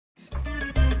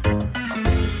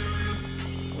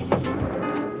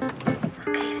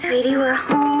Sweetie, we're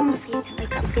home. Please don't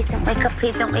wake up. Please don't wake up.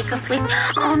 Please don't wake up. Please.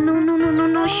 Oh, no, no, no, no,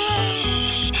 no.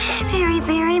 Shh.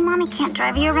 Barry, Mommy can't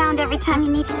drive you around every time you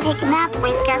need to take a nap.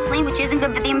 Waste gasoline, which isn't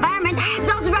good for the environment. It's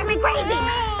also driving me crazy.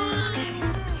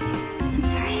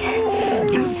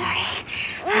 I'm sorry.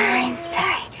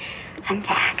 I'm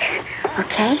back.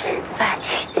 Okay? But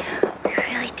we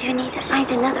really do need to find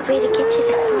another way to get you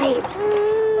to sleep.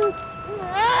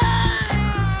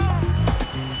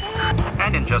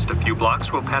 And in just a few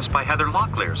blocks, we'll pass by Heather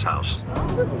Locklear's house.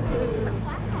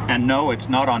 And no, it's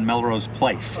not on Melrose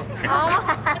Place. Sorry,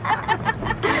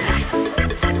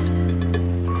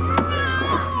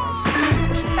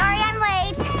 I'm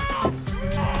late.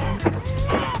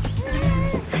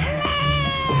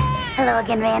 Hello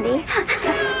again, Randy.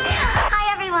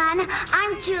 Hi, everyone.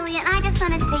 I'm Julie, and I just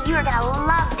want to say you are going to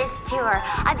love this tour.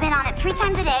 I've been on it 3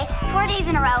 times a day, 4 days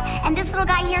in a row, and this little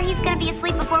guy here, he's going to be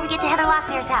asleep before we get to Heather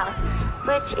Locklear's house,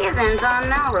 which isn't on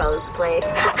Melrose Place.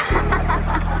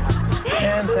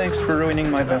 And thanks for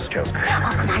ruining my best joke.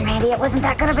 Oh, come on, Randy. It wasn't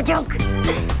that good of a joke.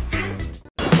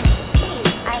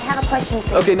 I have a question for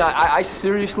you. Okay, now, I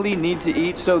seriously need to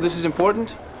eat, so this is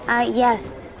important?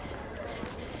 Yes.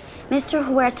 Mr.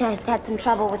 Huerta has had some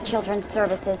trouble with children's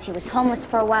services. He was homeless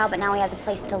for a while, but now he has a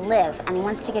place to live, and he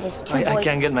wants to get his 2 boys... I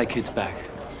can't get my kids back.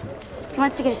 He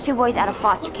wants to get his 2 boys out of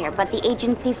foster care, but the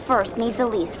agency first needs a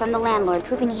lease from the landlord,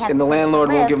 proving he has And a the place landlord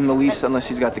to live, won't give him the lease unless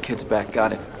he's got the kids back.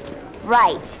 Got it.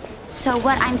 Right. So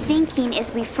what I'm thinking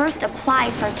is we first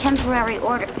apply for a temporary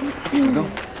order. Go.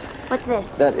 What's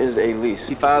this? That is a lease.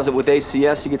 He files it with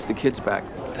ACS, he gets the kids back.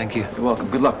 Thank you. You're welcome.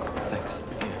 Good luck. Thanks.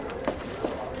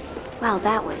 Well,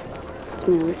 that was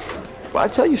smooth. Well, I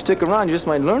tell you, stick around. You just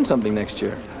might learn something next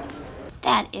year.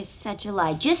 That is such a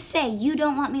lie. Just say you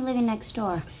don't want me living next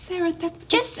door. Sarah, that's...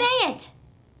 Just say it.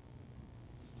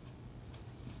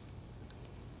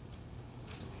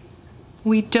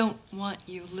 We don't want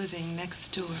you living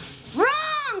next door.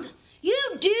 Wrong!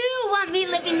 You do want me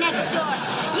living next door.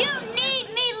 You need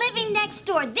me living next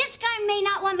door. This guy may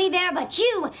not want me there, but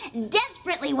you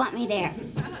desperately want me there.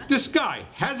 This guy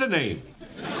has a name.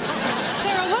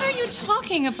 Sarah, what are you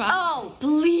talking about? Oh,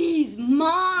 please,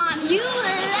 Mom. You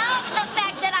love the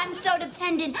fact that I'm so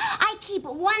dependent. I keep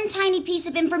one tiny piece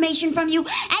of information from you,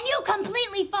 and you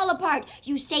completely fall apart.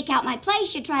 You stake out my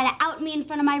place. You try to out me in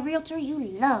front of my realtor. You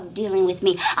love dealing with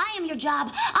me. I am your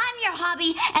job. I'm your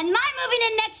hobby. And my moving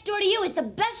in next door to you is the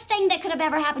best thing that could have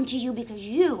ever happened to you because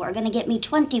you are going to get me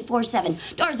 24/7.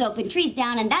 Doors open, trees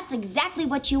down, and that's exactly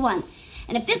what you want.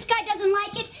 And if this guy doesn't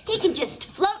like it, he can just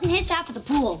float in his half of the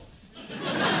pool.